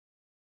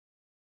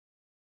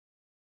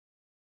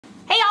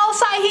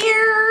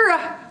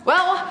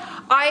Well,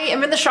 I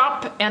am in the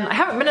shop and I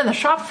haven't been in the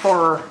shop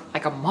for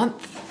like a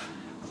month.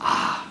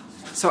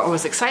 So I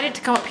was excited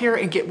to come up here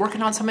and get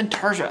working on some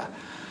intarsia.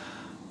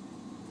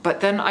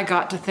 But then I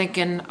got to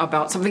thinking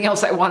about something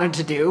else I wanted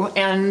to do,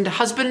 and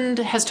husband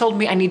has told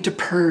me I need to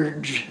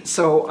purge.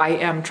 So I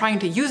am trying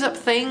to use up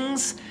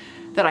things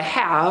that I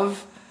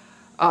have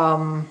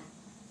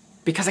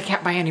because I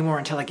can't buy any more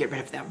until I get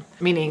rid of them.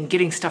 Meaning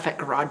getting stuff at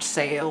garage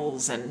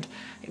sales, and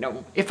you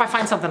know, if I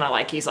find something I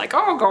like, he's like,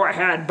 oh, go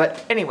ahead.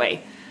 But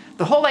anyway,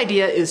 the whole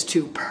idea is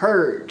to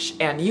purge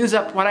and use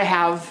up what I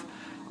have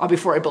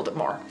before I build it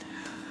more.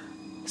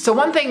 So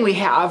one thing we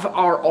have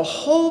are a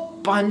whole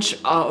bunch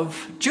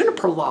of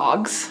juniper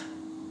logs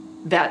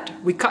that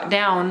we cut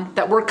down,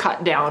 that were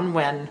cut down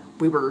when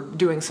we were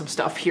doing some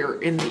stuff here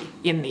in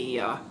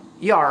the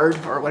yard,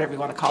 or whatever you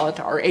want to call it,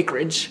 our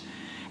acreage.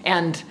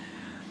 And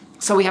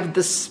so we have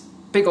this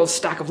big old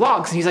stack of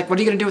logs, and he's like, what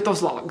are you gonna do with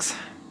those logs?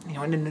 You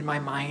know, and in my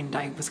mind,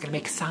 I was gonna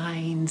make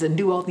signs and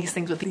do all these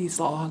things with these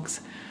logs.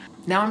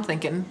 Now I'm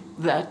thinking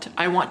that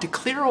I want to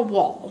clear a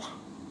wall,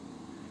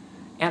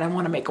 and I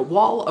want to make a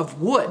wall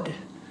of wood.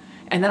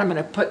 And then I'm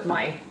gonna put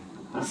my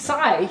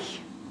scythe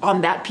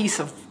on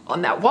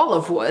that wall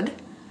of wood.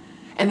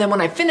 And then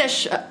when I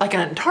finish like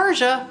an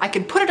intarsia, I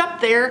can put it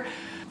up there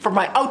for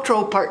my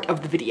outro part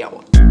of the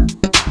video.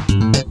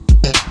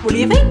 What do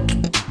you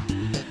think?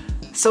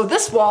 So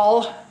this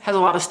wall has a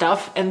lot of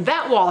stuff, and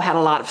that wall had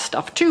a lot of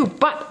stuff too,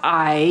 but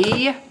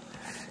I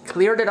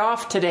cleared it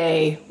off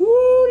today.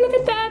 Woo, look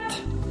at that.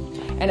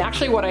 And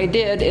actually what I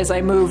did is I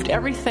moved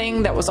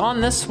everything that was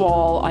on this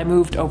wall, I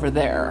moved over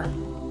there.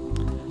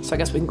 So I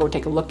guess we can go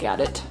take a look at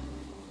it.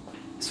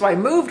 So I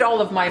moved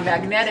all of my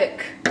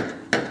magnetic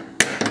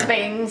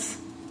things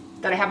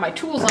that I have my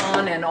tools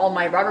on and all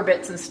my rubber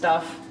bits and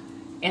stuff,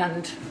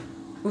 and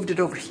moved it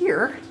over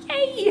here.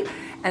 Yay!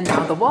 And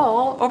now the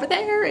wall over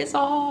there is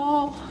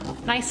all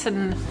nice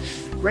and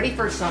ready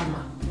for some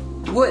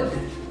wood.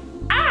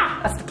 Ah,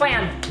 that's the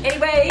plan.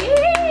 Anyway,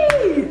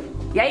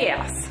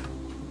 yes.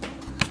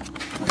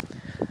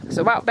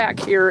 So out back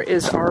here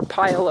is our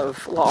pile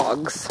of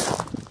logs.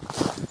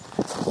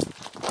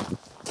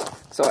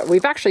 So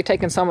we've actually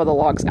taken some of the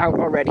logs out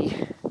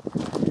already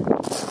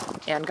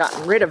and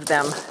gotten rid of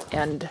them,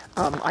 and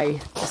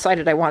I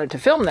decided I wanted to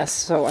film this,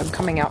 so I'm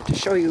coming out to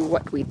show you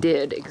what we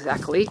did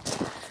exactly.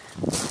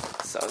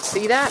 So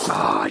see that?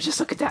 Oh, just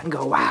look at that and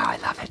go, wow, I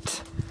love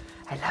it.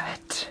 I love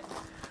it.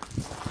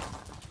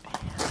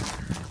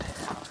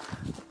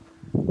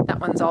 And that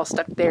one's all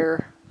stuck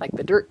there, like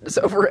the dirt is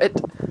over it.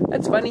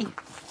 That's funny.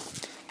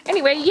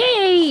 Anyway,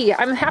 yay!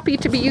 I'm happy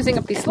to be using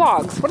up these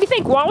logs. What do you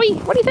think, Wally?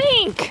 What do you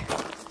think?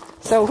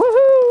 So,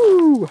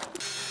 woohoo!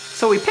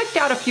 So we picked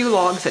out a few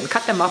logs and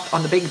cut them up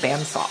on the big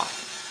bandsaw.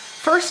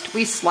 First,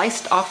 we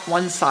sliced off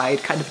one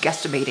side, kind of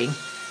guesstimating.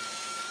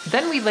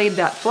 Then we laid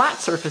that flat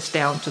surface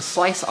down to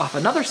slice off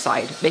another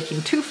side,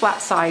 making two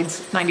flat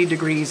sides 90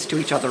 degrees to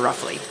each other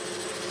roughly.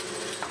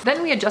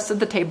 Then we adjusted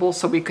the table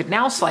so we could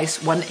now slice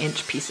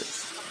 1-inch pieces.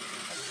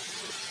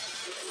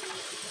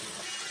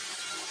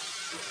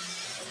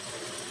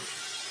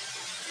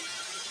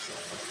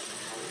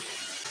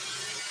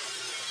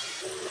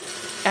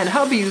 And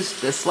Hub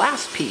used this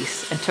last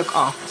piece and took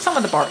off some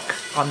of the bark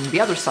on the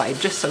other side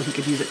just so he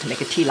could use it to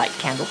make a tea light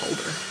candle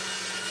holder.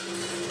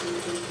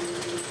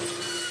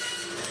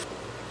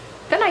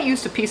 Then I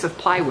used a piece of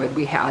plywood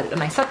we had,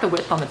 and I set the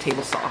width on the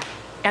table saw.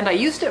 And I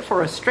used it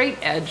for a straight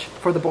edge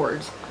for the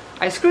boards.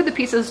 I screwed the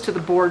pieces to the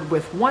board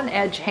with one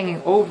edge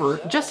hanging over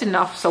just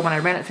enough so when I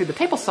ran it through the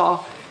table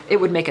saw, it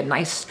would make a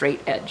nice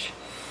straight edge.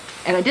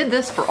 And I did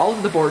this for all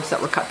of the boards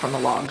that were cut from the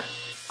log.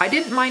 I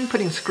didn't mind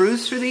putting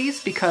screws through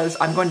these because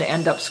I'm going to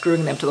end up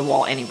screwing them to the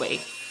wall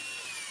anyway.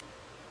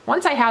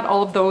 Once I had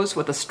all of those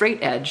with a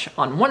straight edge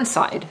on one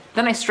side,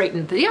 then I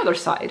straightened the other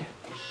side.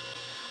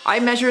 I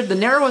measured the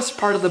narrowest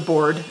part of the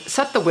board,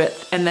 set the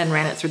width, and then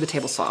ran it through the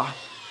table saw.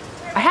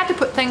 I had to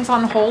put things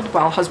on hold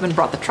while husband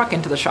brought the truck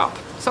into the shop,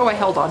 so I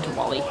held on to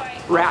Wally.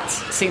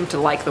 Rats seem to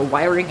like the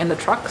wiring in the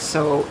truck,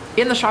 so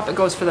in the shop it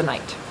goes for the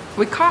night.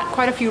 We caught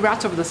quite a few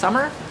rats over the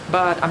summer,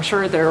 but I'm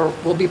sure there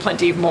will be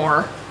plenty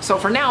more. So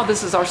for now,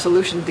 this is our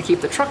solution to keep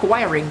the truck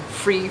wiring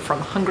free from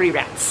hungry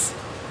rats.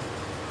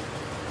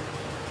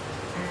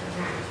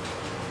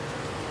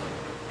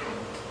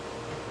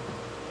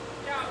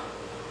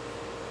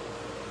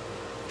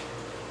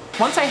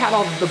 Once I had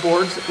all the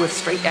boards with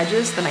straight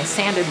edges, then I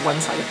sanded one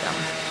side of them.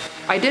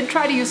 I did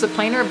try to use the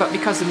planer, but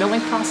because the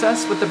milling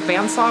process with the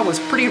bandsaw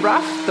was pretty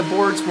rough, the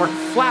boards weren't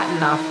flat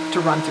enough to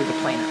run through the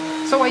planer.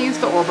 So I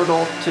used the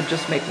orbital to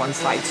just make one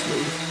side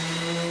smooth.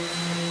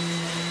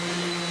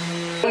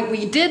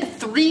 We did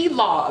 3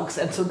 logs,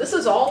 and so this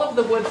is all of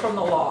the wood from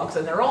the logs,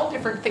 and they're all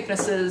different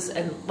thicknesses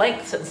and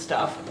lengths and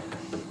stuff.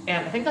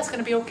 And I think that's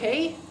gonna be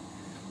okay,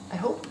 I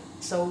hope.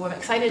 So I'm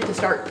excited to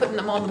start putting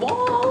them on the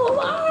wall.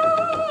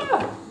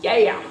 Ah!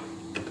 Yeah!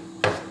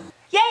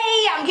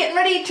 Yay! I'm getting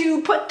ready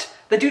to put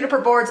the juniper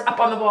boards up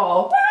on the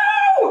wall.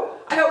 Woo!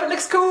 I hope it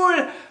looks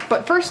cool.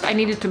 But first I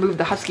needed to move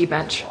the husky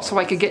bench so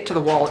I could get to the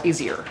wall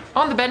easier.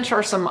 On the bench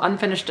are some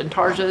unfinished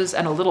intarges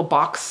and a little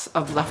box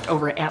of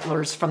leftover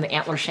antlers from the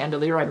antler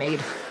chandelier I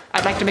made.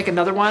 I'd like to make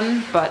another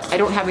one, but I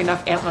don't have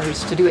enough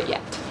antlers to do it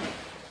yet.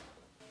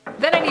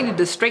 Then I needed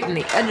to straighten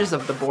the edges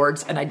of the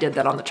boards, and I did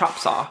that on the chop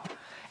saw.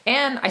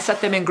 And I set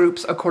them in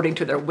groups according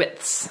to their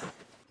widths.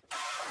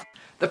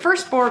 The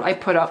first board I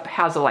put up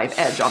has a live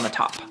edge on the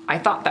top. I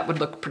thought that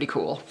would look pretty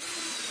cool.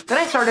 Then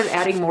I started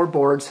adding more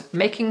boards,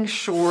 making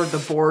sure the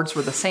boards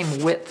were the same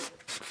width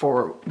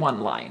for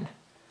one line.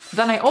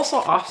 Then I also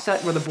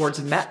offset where the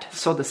boards met,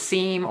 so the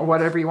seam, or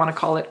whatever you want to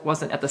call it,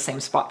 wasn't at the same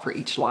spot for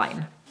each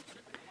line.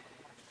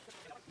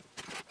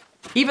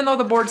 Even though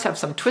the boards have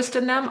some twist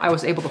in them, I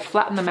was able to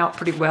flatten them out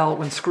pretty well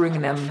when screwing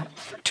them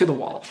to the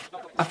wall.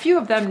 A few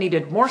of them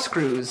needed more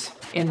screws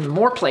in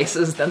more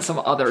places than some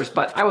others,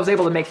 but I was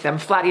able to make them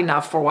flat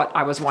enough for what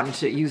I was wanting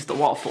to use the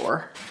wall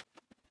for.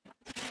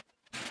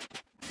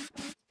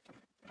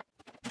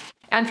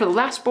 And for the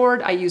last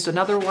board, I used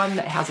another one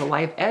that has a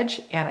live edge,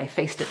 and I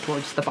faced it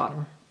towards the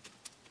bottom.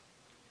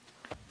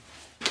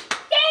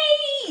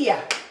 Yay!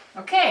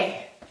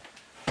 Okay,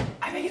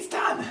 I think it's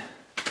done.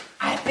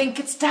 I think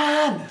it's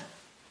done.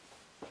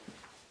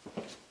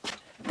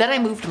 Then I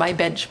moved my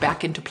bench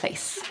back into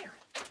place.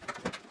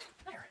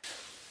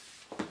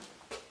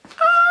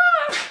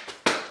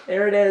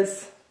 There it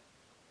is.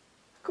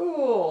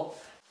 Cool.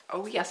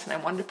 Oh yes, and I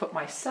wanted to put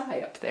my sigh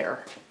up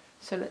there.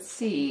 So let's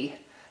see.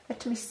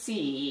 Let me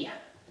see.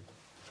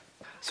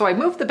 So I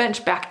moved the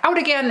bench back out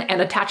again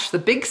and attached the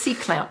big C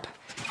clamp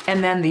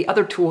and then the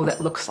other tool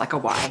that looks like a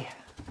Y.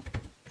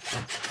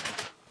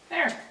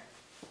 There.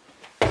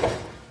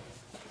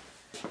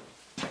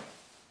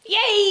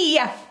 Yay!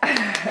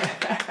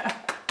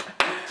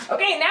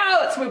 Okay, now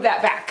let's move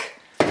that back.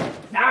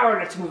 Now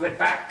let's move it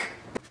back.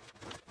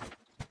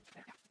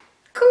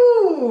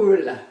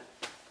 Cool.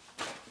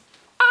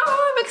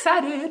 Oh, I'm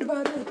excited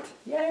about it.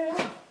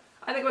 Yeah,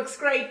 I think it looks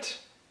great.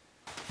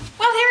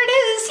 Well, here it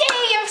is.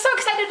 Yay, I'm so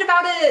excited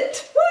about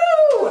it.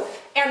 Woo!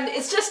 And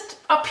it's just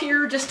up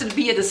here just to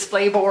be a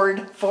display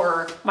board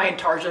for my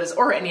intarges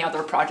or any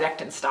other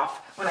project and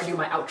stuff when I do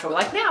my outro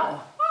like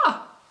now.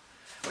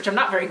 Which I'm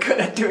not very good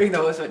at doing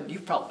those, but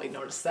you've probably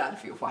noticed that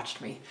if you've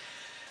watched me.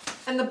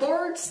 And the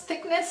board's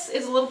thickness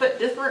is a little bit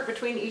different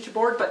between each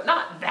board, but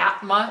not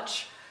that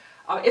much.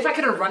 If I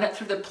could have run it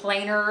through the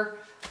planer,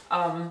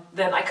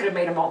 then I could have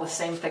made them all the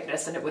same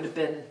thickness and it would have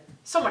been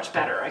so much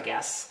better, I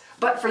guess.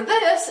 But for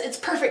this, it's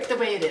perfect the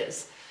way it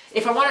is.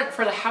 If I wanted it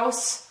for the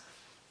house,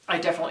 I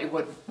definitely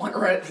would want to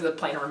run it through the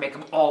planer and make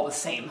them all the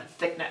same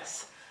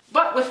thickness.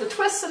 But with the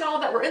twists and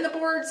all that were in the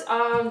boards,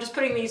 just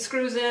putting these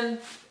screws in,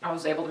 I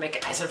was able to make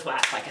it nice and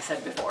flat, like I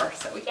said before.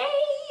 So yay,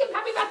 I'm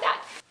happy about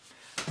that.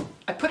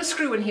 I put a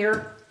screw in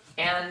here,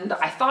 and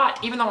I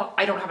thought, even though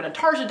I don't have an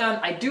intarsia done,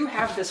 I do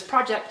have this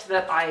project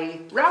that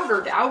I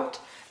routered out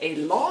a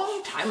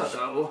long time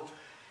ago.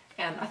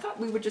 And I thought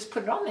we would just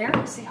put it on there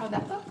and see how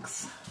that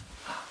looks.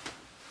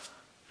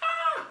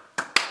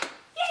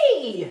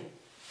 Yay!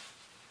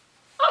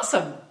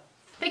 Awesome.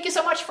 Thank you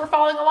so much for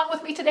following along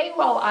with me today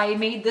while I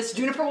made this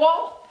Juniper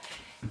wall.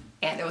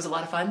 And it was a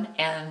lot of fun,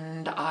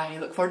 and I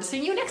look forward to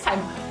seeing you next time.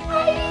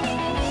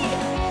 Bye!